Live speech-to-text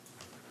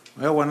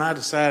Well, when I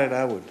decided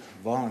I would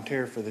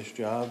volunteer for this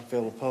job,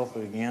 fill the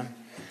pulpit again,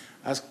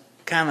 I was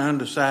kind of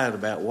undecided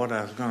about what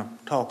I was going to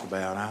talk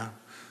about. I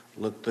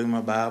looked through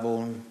my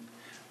Bible, and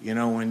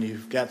when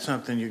you've got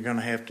something you're going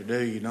to have to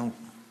do, you don't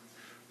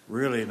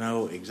really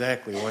know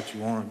exactly what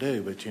you want to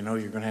do, but you know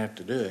you're going to have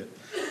to do it.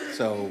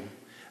 So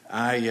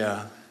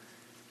I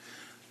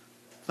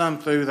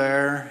thumbed through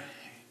there,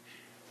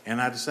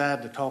 and I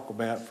decided to talk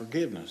about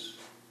forgiveness.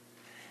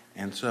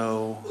 And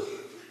so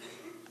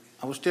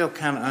I was still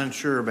kind of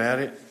unsure about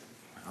it.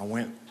 I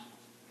went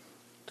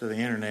to the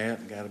internet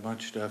and got a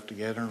bunch of stuff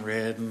together and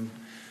read and,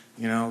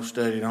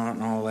 studied on it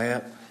and all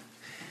that.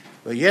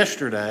 But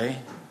yesterday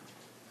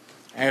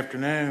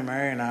afternoon,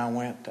 Mary and I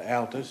went to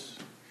Altus.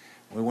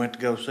 We went to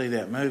go see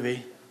that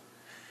movie.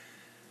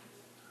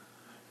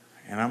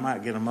 And I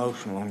might get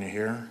emotional on you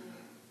here,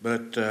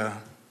 but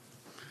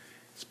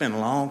it's been a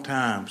long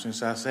time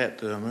since I sat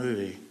through a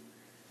movie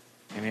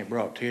and it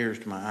brought tears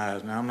to my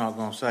eyes. Now, I'm not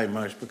going to say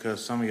much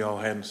because some of y'all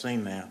hadn't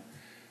seen that.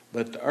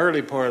 But the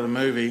early part of the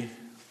movie,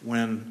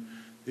 when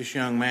this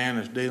young man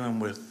is dealing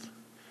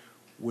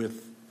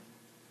with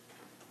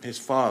his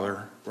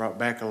father, brought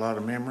back a lot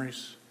of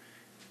memories.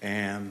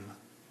 And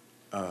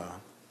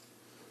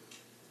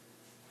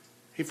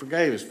he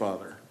forgave his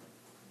father.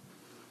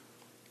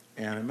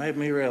 And it made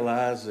me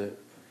realize that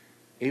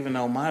even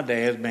though my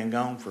dad's been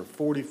gone for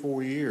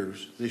 44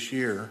 years this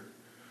year,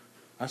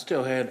 I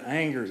still had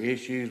anger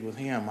issues with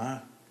him.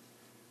 I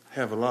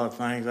have a lot of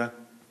things I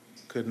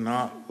could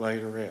not lay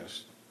to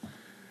rest.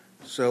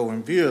 So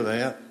in view of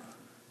that,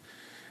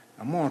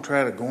 I'm going to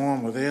try to go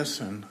on with this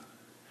and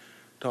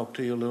talk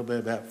to you a little bit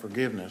about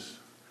forgiveness,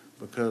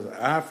 because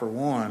I, for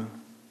one,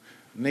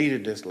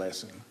 needed this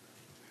lesson.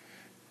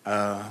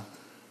 I'm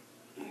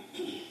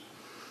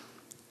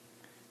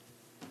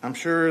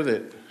sure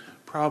that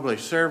probably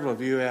several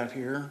of you out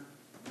here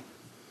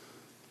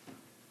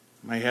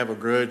may have a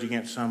grudge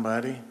against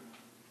somebody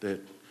that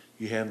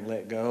you hadn't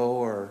let go,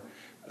 or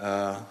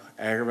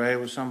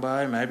aggravated with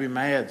somebody, maybe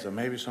mad, so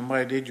maybe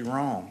somebody did you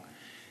wrong.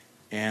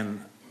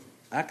 And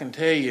I can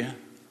tell you,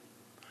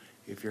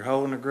 if you're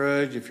holding a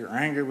grudge, if you're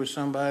angry with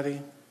somebody,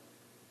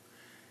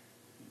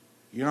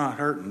 you're not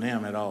hurting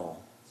them at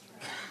all.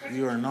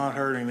 You are not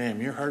hurting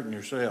them. You're hurting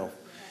yourself.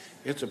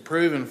 It's a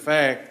proven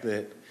fact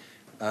that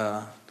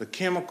the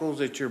chemicals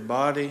that your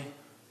body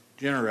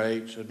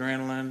generates,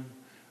 adrenaline,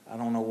 I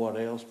don't know what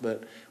else,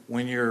 but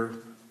when you're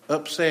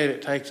upset,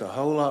 it takes a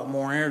whole lot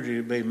more energy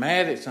to be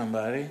mad at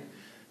somebody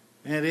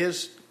than it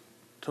is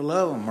to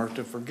love them or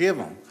to forgive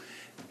them.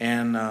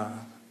 And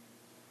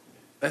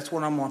that's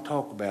what I'm going to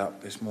talk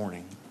about this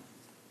morning.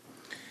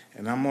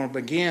 And I'm going to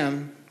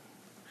begin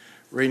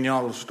reading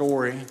y'all the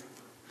story,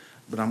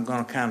 but I'm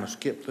going to kind of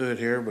skip through it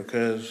here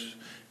because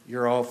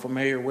you're all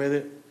familiar with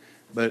it.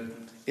 But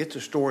it's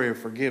a story of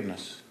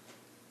forgiveness.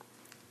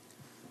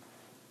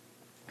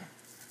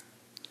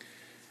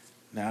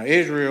 Now,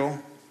 Israel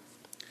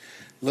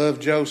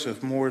loved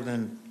Joseph more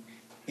than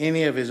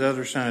any of his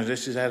other sons.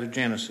 This is out of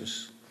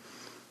Genesis.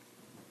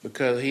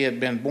 Because he had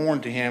been born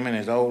to him in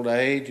his old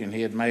age, and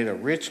he had made a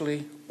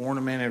richly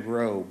ornamented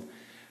robe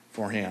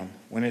for him.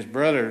 When his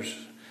brothers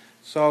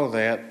saw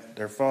that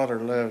their father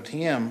loved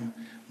him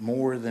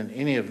more than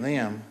any of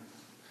them,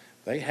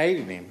 they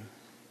hated him.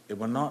 They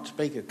would not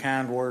speak a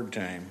kind word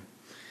to him.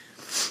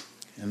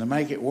 And to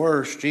make it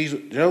worse,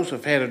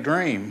 Joseph had a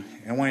dream,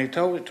 and when he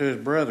told it to his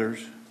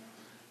brothers,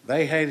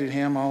 they hated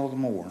him all the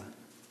more.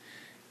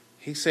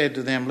 He said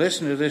to them,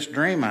 "Listen to this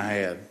dream I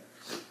had.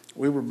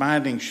 We were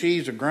binding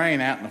sheaves of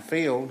grain out in the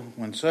field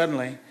when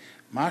suddenly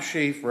my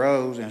sheaf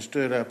rose and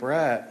stood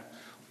upright,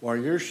 while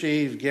your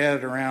sheaves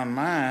gathered around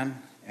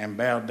mine and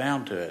bowed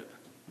down to it."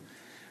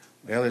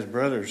 Well, his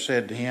brothers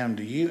said to him,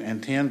 "Do you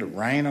intend to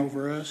reign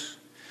over us?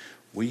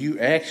 Will you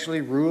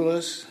actually rule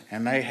us?"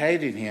 And they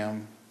hated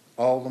him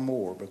all the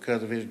more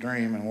because of his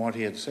dream and what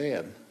he had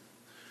said.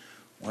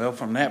 Well,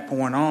 from that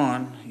point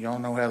on, y'all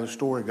know how the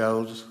story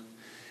goes.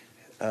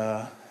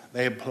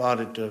 They had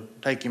plotted to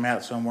take him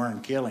out somewhere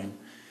and kill him.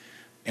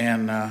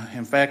 And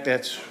in fact,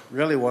 that's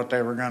really what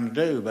they were going to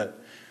do. But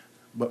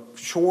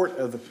short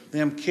of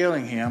them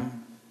killing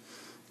him,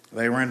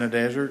 they were in the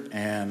desert,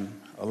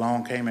 and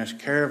along came this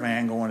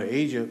caravan going to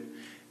Egypt,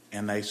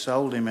 and they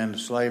sold him into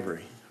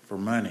slavery for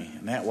money.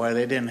 And that way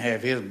they didn't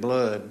have his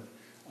blood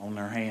on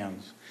their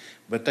hands.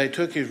 But they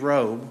took his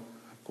robe,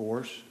 of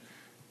course.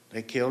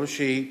 They killed a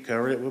sheep,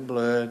 covered it with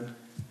blood,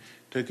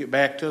 took it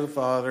back to the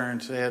father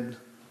and said,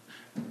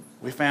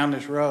 "We found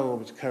this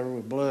robe, it's covered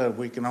with blood.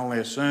 We can only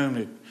assume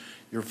that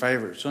your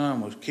favorite son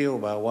was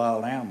killed by a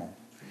wild animal."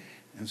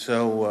 And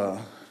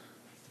so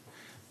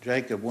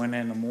Jacob went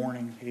in the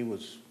morning. He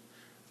was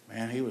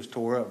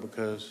tore up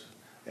because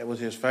that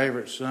was his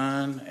favorite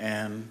son.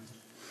 And,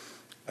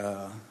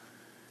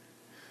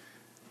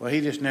 he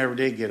just never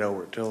did get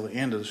over it till the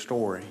end of the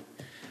story.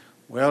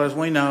 Well, as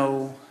we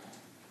know,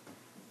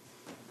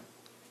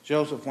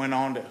 Joseph went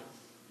on to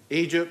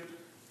Egypt.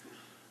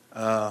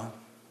 The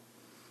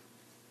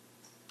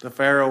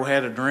Pharaoh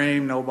had a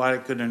dream. Nobody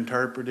could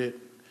interpret it.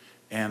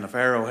 And the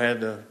Pharaoh had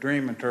the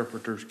dream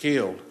interpreters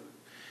killed.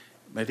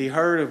 But he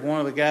heard of one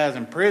of the guys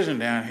in prison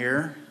down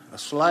here, a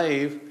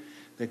slave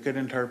that could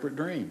interpret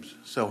dreams.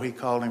 So he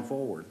called him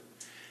forward.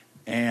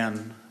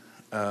 And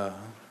to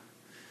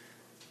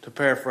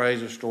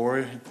paraphrase the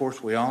story, of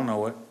course we all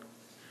know it,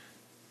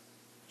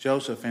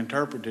 Joseph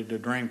interpreted the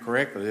dream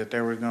correctly, that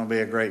there was going to be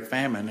a great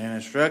famine, and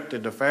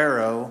instructed the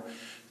Pharaoh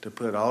to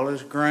put all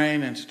his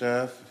grain and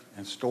stuff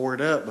and store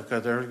it up,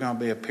 because there was going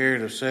to be a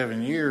period of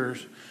 7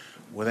 years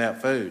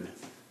without food.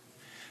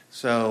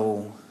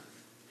 So,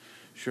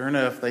 sure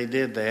enough, they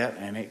did that,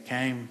 and it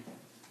came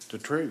to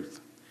truth.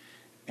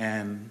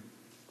 And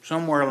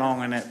somewhere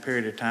along in that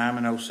period of time,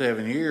 in those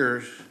 7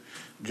 years,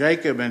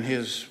 Jacob and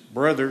his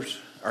brothers,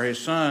 or his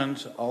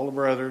sons, all the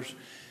brothers,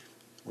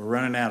 were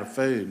running out of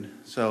food.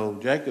 So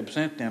Jacob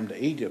sent them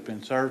to Egypt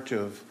in search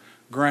of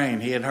grain.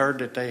 He had heard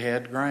that they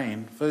had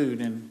grain,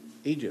 food in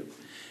Egypt,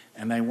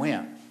 and they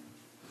went.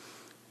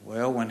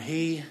 Well, when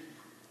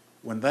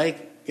they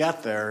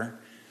got there,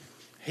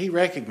 he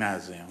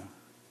recognized them.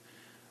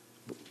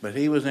 But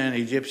he was in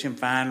Egyptian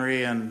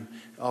finery and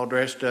all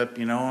dressed up,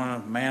 and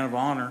a man of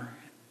honor,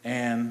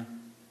 and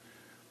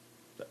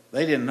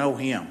they didn't know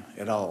him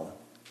at all.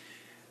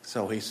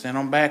 So he sent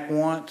them back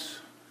once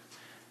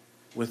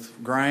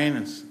with grain,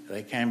 and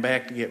they came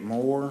back to get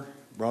more,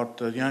 brought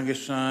the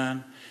youngest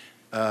son.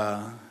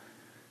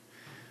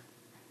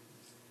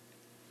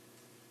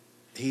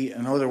 He,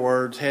 in other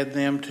words, had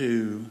them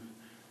to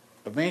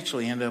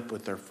eventually end up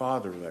with their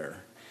father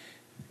there.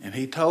 And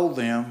he told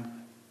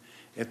them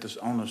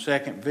on the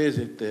second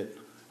visit that,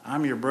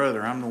 I'm your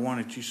brother, I'm the one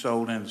that you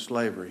sold into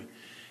slavery.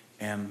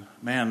 And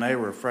man, they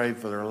were afraid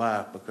for their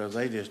life, because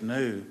they just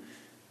knew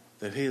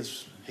that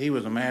he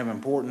was a man of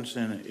importance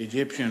in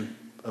Egyptian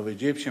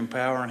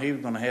power, and he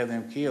was going to have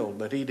them killed.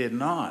 But he did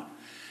not.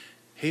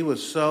 He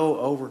was so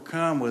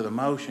overcome with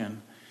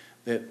emotion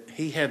that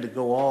he had to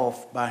go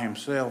off by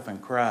himself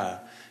and cry.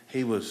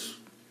 He was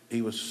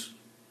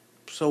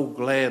so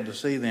glad to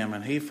see them,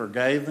 and he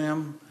forgave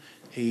them.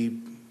 He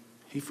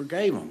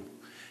forgave them,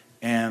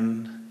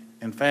 and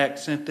in fact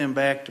sent them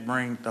back to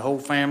bring the whole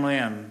family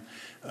and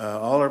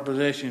all their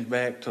possessions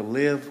back to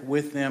live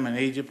with them in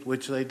Egypt,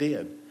 which they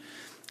did.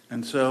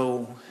 And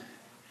so,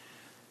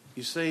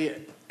 you see,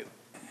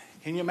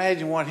 can you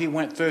imagine what he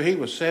went through? He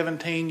was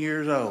 17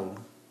 years old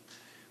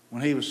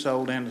when he was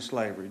sold into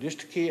slavery,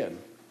 just a kid.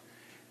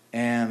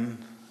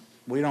 And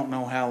we don't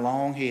know how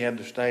long he had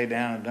to stay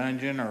down a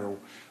dungeon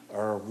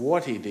or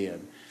what he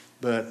did.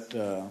 But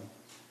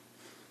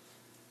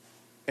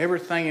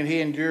everything that he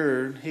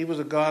endured, he was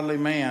a godly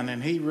man,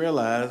 and he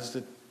realized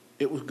that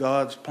it was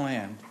God's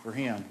plan for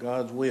him,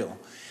 God's will.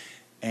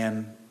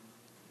 And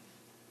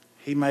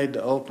he made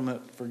the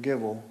ultimate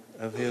forgival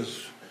of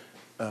his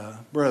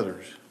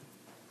brothers.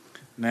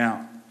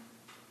 Now,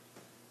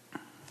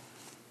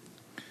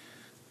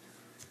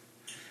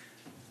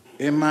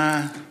 in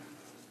my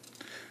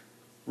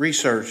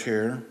research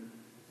here,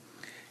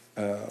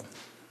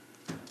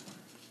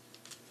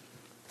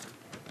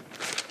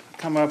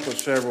 come up with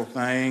several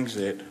things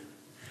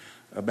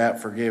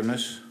about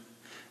forgiveness.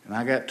 And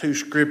I got two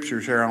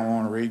scriptures here I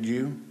want to read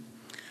you.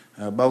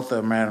 Both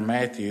of them out of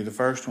Matthew. The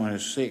first one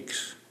is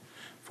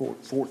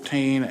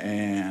 6:14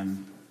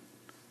 and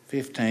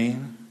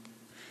 15.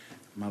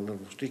 My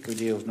little sticker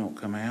deals don't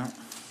come out.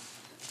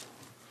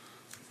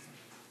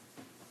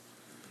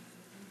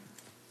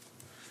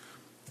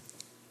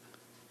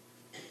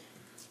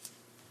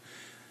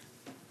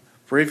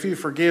 For if you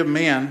forgive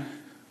men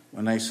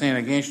when they sin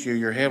against you,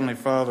 your heavenly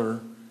Father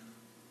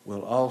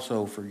will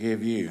also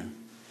forgive you.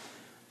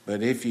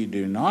 But if you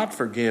do not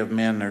forgive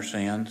men their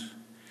sins,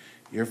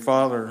 your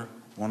Father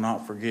will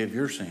not forgive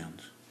your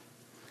sins.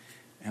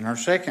 And our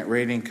second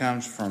reading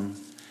comes from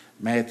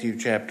Matthew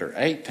chapter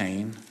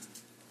 18,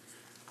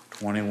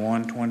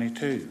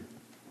 21-22.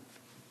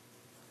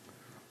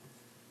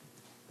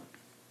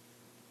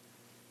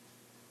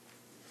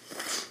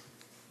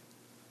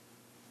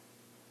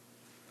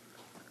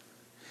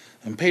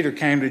 And Peter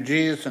came to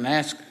Jesus and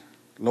asked,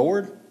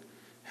 Lord,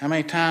 how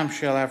many times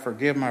shall I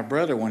forgive my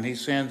brother when he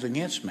sins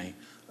against me?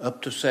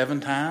 Up to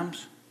 7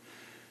 times?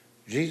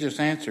 Jesus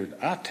answered,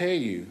 I tell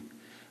you,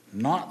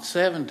 not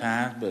 7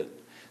 times, but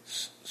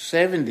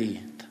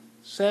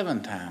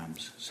 77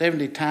 times.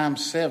 70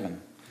 times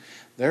 7.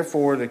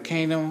 Therefore, the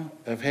kingdom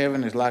of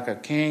heaven is like a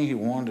king who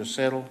wanted to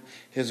settle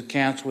his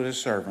accounts with his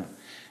servant.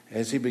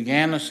 As he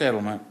began the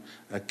settlement,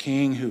 a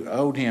king who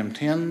owed him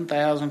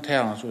 10,000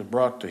 talents was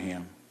brought to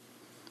him,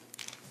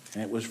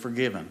 and it was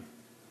forgiven.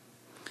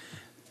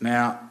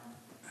 Now,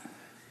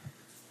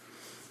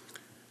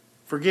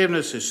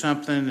 forgiveness is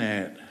something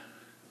that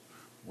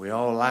we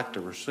all like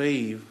to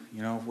receive.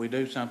 If we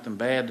do something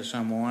bad to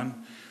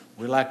someone,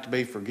 we like to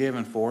be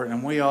forgiven for it,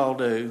 and we all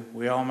do.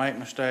 We all make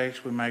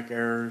mistakes, we make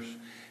errors,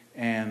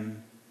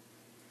 and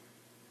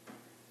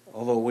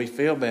although we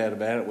feel bad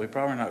about it, we're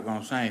probably not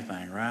going to say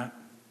anything, right?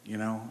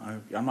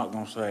 I'm not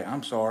going to say,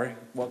 I'm sorry.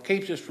 What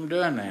keeps us from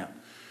doing that?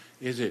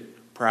 Is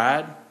it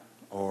pride,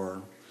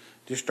 or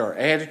just our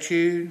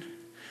attitude,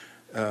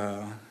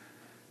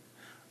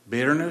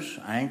 bitterness,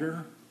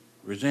 anger,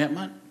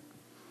 resentment,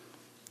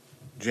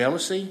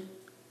 jealousy?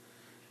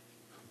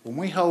 when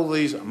we hold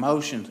these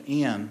emotions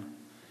in,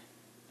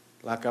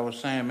 like I was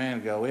saying a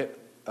minute ago, it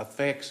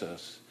affects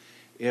us.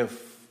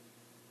 If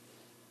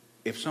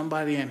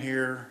somebody in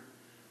here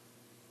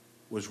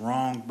was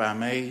wronged by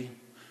me,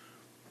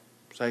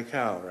 say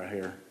Kyle right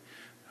here,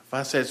 if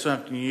I said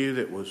something to you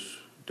that was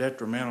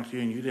detrimental to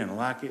you and you didn't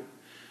like it,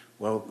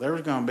 well,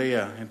 there's going to be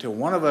until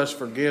one of us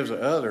forgives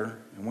the other,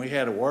 and we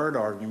had a word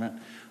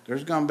argument,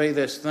 there's going to be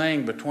this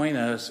thing between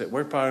us that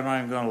we're probably not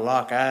even going to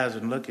lock eyes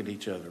and look at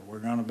each other. We're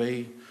going to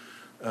be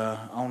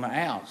on the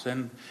outs.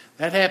 And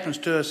that happens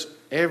to us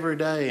every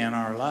day in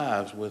our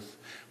lives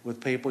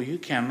with people. You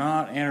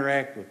cannot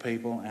interact with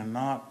people and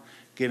not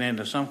get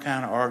into some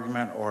kind of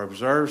argument or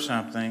observe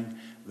something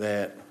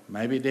that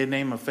maybe it didn't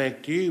even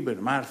affect you, but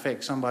it might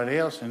affect somebody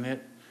else, and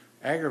it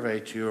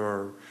aggravates you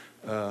or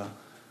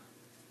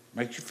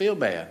makes you feel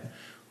bad.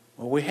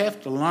 Well, we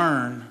have to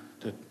learn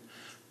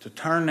to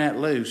turn that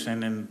loose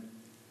and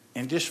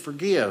just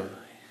forgive.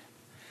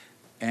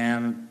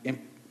 And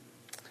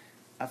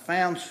I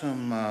found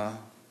some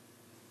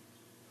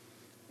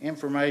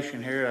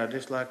information here I'd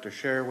just like to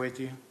share with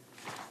you.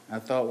 I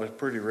thought was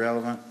pretty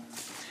relevant,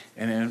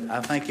 and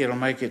I think it'll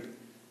make it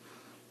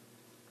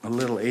a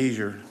little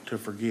easier to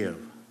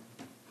forgive.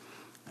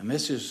 And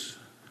this is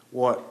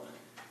what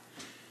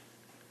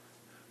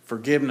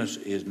forgiveness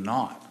is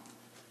not.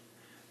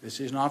 This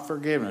is not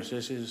forgiveness.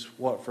 This is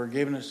what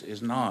forgiveness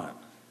is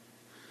not.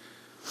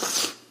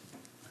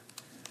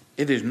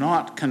 It is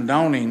not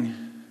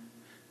condoning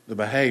the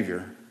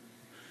behavior.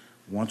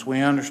 Once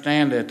we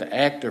understand that the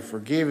act of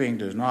forgiving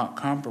does not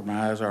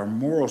compromise our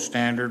moral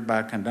standard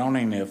by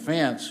condoning the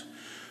offense,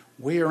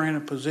 we are in a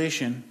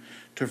position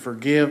to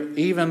forgive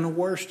even the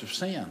worst of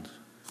sins.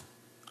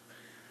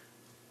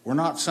 We're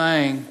not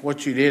saying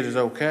what you did is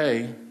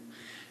okay.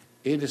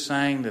 It is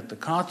saying that the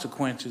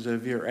consequences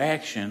of your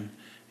action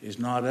is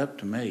not up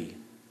to me.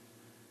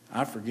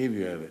 I forgive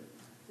you of it.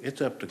 It's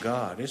up to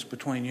God. It's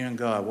between you and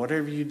God.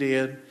 Whatever you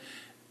did,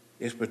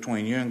 it's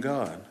between you and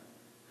God.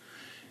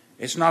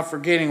 It's not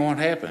forgetting what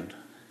happened.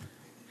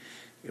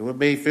 It would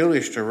be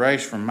foolish to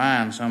erase from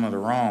mind some of the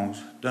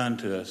wrongs done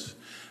to us.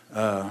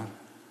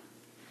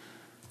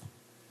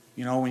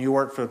 When you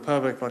work for the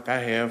public like I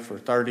have for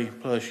 30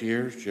 plus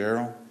years,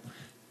 Gerald,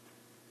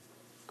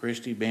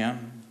 Christy,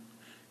 Ben,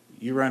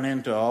 you run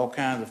into all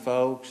kinds of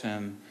folks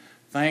and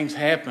things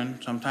happen.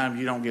 Sometimes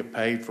you don't get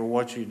paid for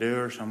what you do,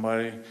 or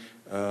somebody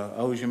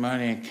owes you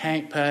money and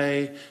can't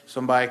pay.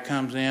 Somebody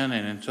comes in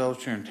and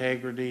insults your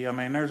integrity. I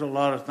mean, there's a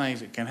lot of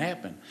things that can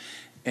happen.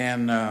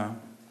 And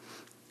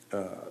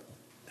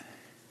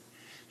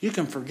you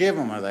can forgive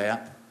them of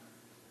that,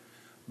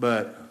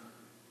 but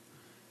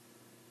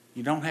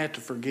you don't have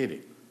to forget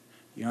it.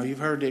 You've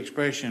heard the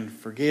expression,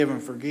 forgive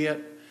and forget.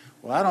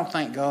 Well, I don't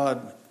think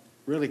God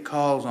really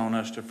calls on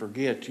us to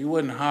forget. You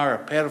wouldn't hire a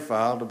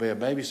pedophile to be a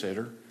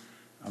babysitter.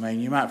 I mean,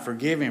 you might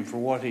forgive him for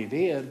what he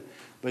did,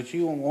 but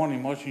you won't want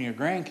him watching your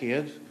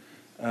grandkids.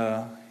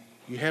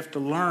 You have to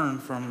learn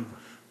from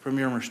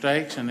your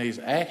mistakes and these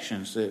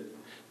actions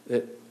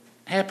that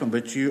happen,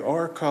 but you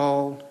are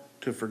called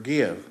to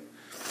forgive.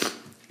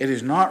 It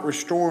is not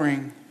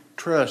restoring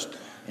trust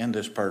in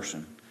this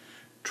person.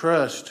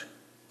 Trust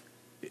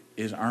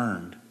is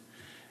earned.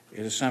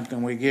 It is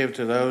something we give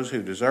to those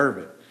who deserve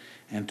it.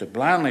 And to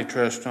blindly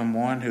trust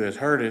someone who has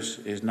hurt us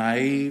is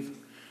naive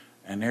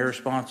and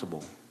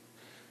irresponsible.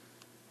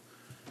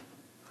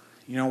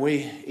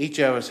 Each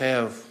of us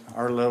have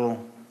our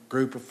little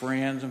group of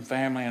friends and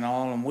family and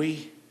all, and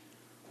we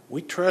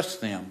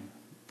trust them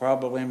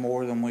probably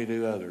more than we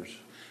do others.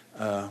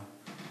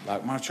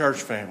 Like my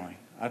church family,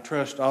 I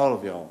trust all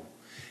of y'all,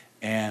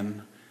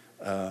 and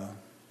I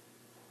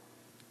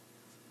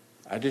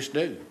just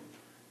do.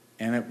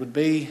 And it would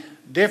be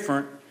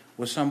different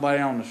with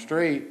somebody on the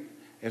street.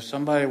 If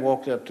somebody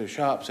walked up to the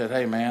shop and said,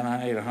 hey man,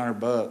 I need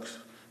 $100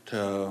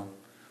 to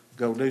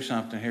go do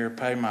something here,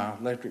 pay my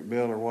electric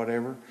bill or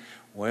whatever.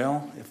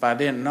 Well, if I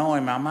didn't know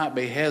him, I might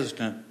be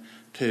hesitant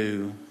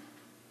to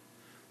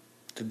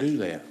do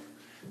that.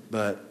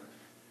 But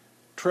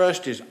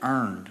trust is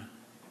earned.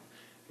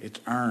 It's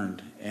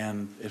earned.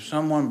 And if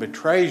someone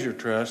betrays your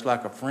trust,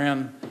 like a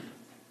friend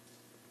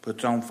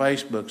puts on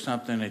Facebook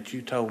something that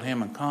you told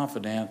him in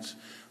confidence,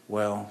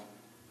 well,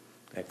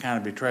 that kind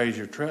of betrays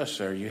your trust,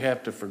 sir. You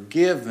have to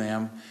forgive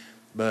them,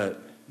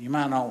 but you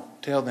might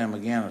not tell them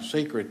again a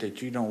secret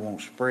that you don't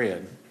want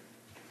spread.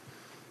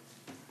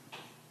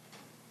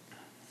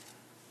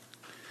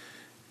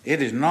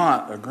 It is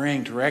not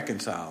agreeing to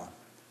reconcile.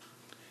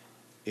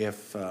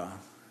 If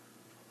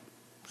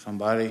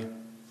somebody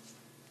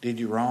did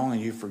you wrong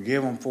and you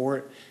forgive them for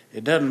it,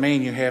 it doesn't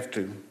mean you have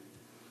to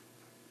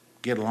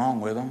get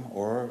along with them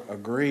or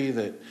agree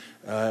that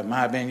it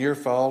might have been your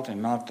fault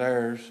and not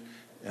theirs.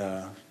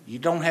 You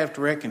don't have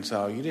to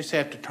reconcile. You just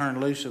have to turn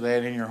loose of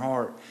that in your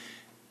heart.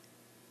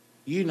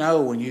 You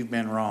know when you've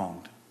been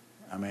wronged.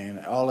 I mean,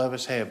 all of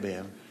us have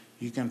been.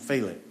 You can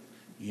feel it.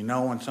 You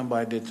know when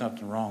somebody did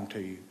something wrong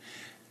to you.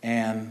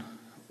 And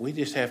we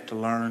just have to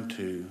learn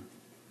to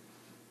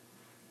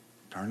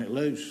turn it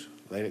loose,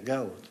 let it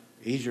go.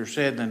 Easier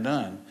said than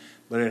done.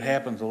 but it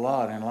happens a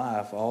lot in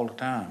life all the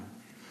time.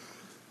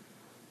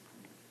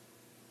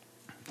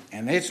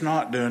 And it's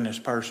not doing this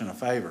person a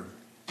favor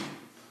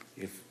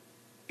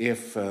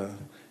if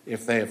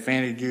they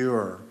offended you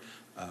or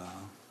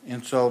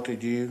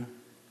insulted you.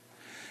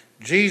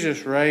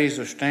 Jesus raised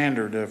the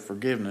standard of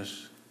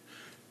forgiveness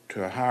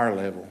to a higher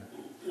level.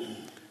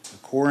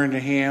 According to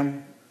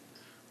him,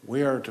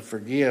 we are to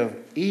forgive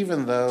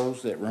even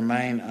those that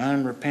remain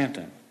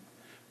unrepentant.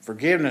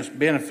 Forgiveness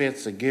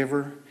benefits the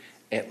giver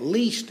at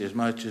least as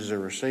much as the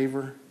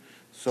receiver,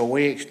 so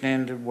we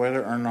extend it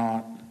whether or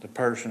not the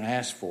person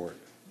asks for it.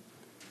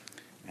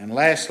 And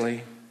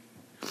lastly,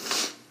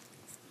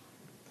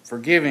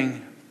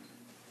 forgiving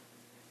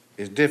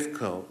is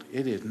difficult.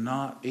 It is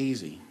not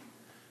easy.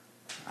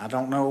 I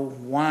don't know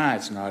why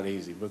it's not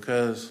easy,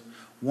 because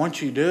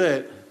once you do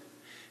it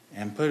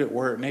and put it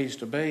where it needs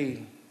to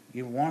be,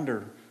 you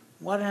wonder,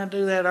 why didn't I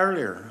do that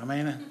earlier? I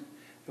mean, there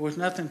was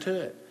nothing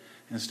to it.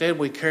 Instead,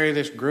 we carry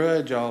this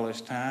grudge all this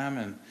time,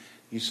 and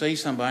you see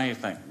somebody and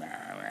you think,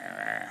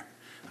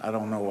 I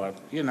don't know what,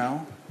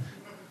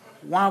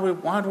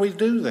 Why do we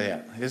do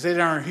that? Is it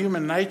our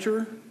human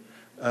nature?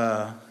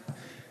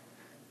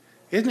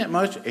 Isn't it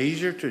much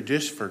easier to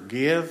just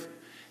forgive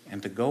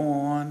and to go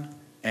on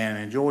and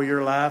enjoy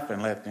your life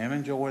and let them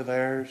enjoy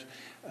theirs?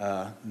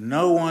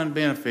 No one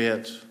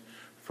benefits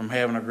from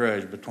having a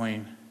grudge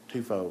between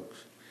two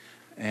folks.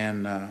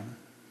 And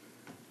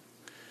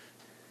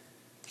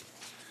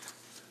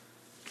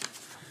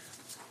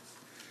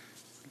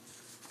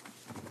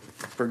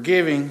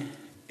forgiving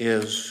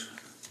is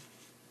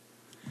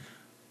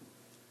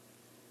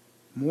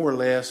more or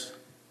less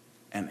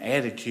an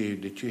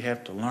attitude that you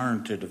have to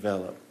learn to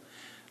develop.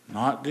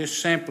 Not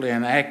just simply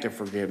an act of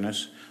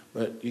forgiveness,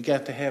 but you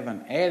got to have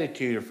an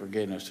attitude of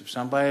forgiveness. If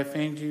somebody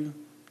offends you,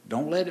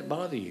 don't let it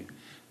bother you.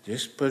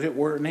 Just put it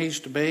where it needs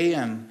to be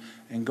and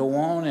go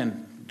on,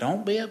 and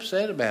don't be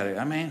upset about it.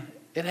 I mean,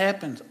 it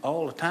happens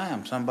all the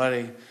time.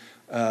 Somebody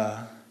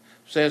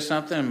says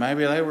something and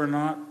maybe they were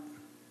not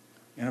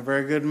in a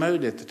very good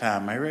mood at the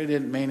time. Maybe they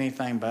didn't mean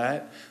anything by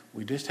it.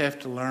 We just have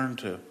to learn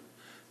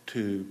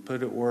to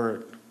put it where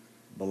it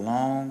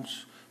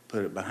belongs,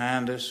 put it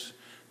behind us,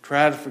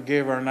 try to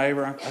forgive our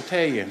neighbor. I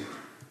tell you,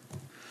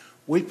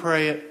 we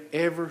pray it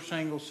every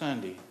single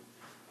Sunday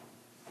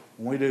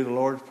when we do the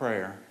Lord's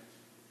Prayer.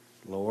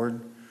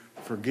 Lord,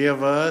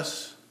 forgive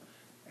us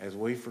as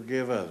we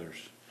forgive others.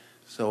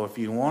 So if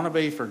you want to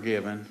be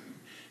forgiven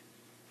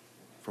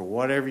for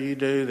whatever you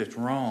do that's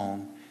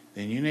wrong,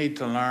 then you need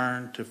to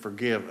learn to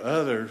forgive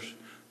others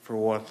for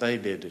what they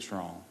did that's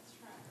wrong.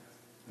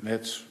 And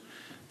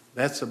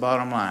that's the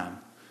bottom line.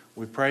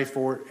 We pray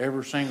for it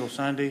every single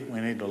Sunday. We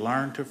need to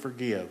learn to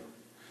forgive.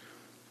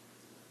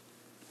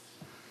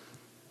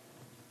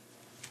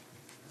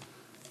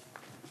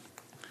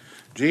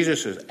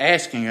 Jesus is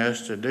asking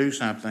us to do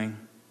something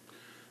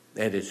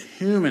that is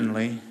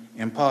humanly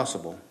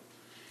impossible.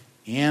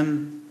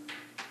 In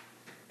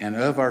and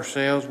of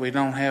ourselves, we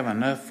don't have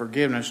enough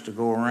forgiveness to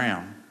go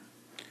around.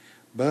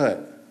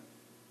 But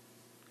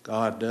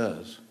God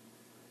does.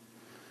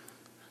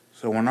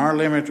 So when our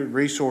limited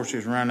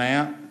resources run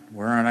out,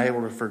 we're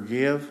unable to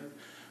forgive,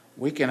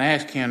 we can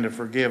ask Him to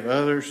forgive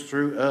others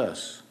through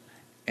us.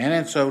 And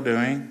in so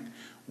doing,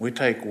 we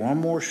take one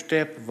more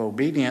step of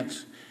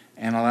obedience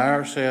and allow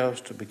ourselves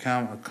to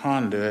become a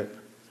conduit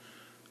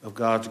of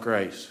God's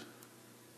grace.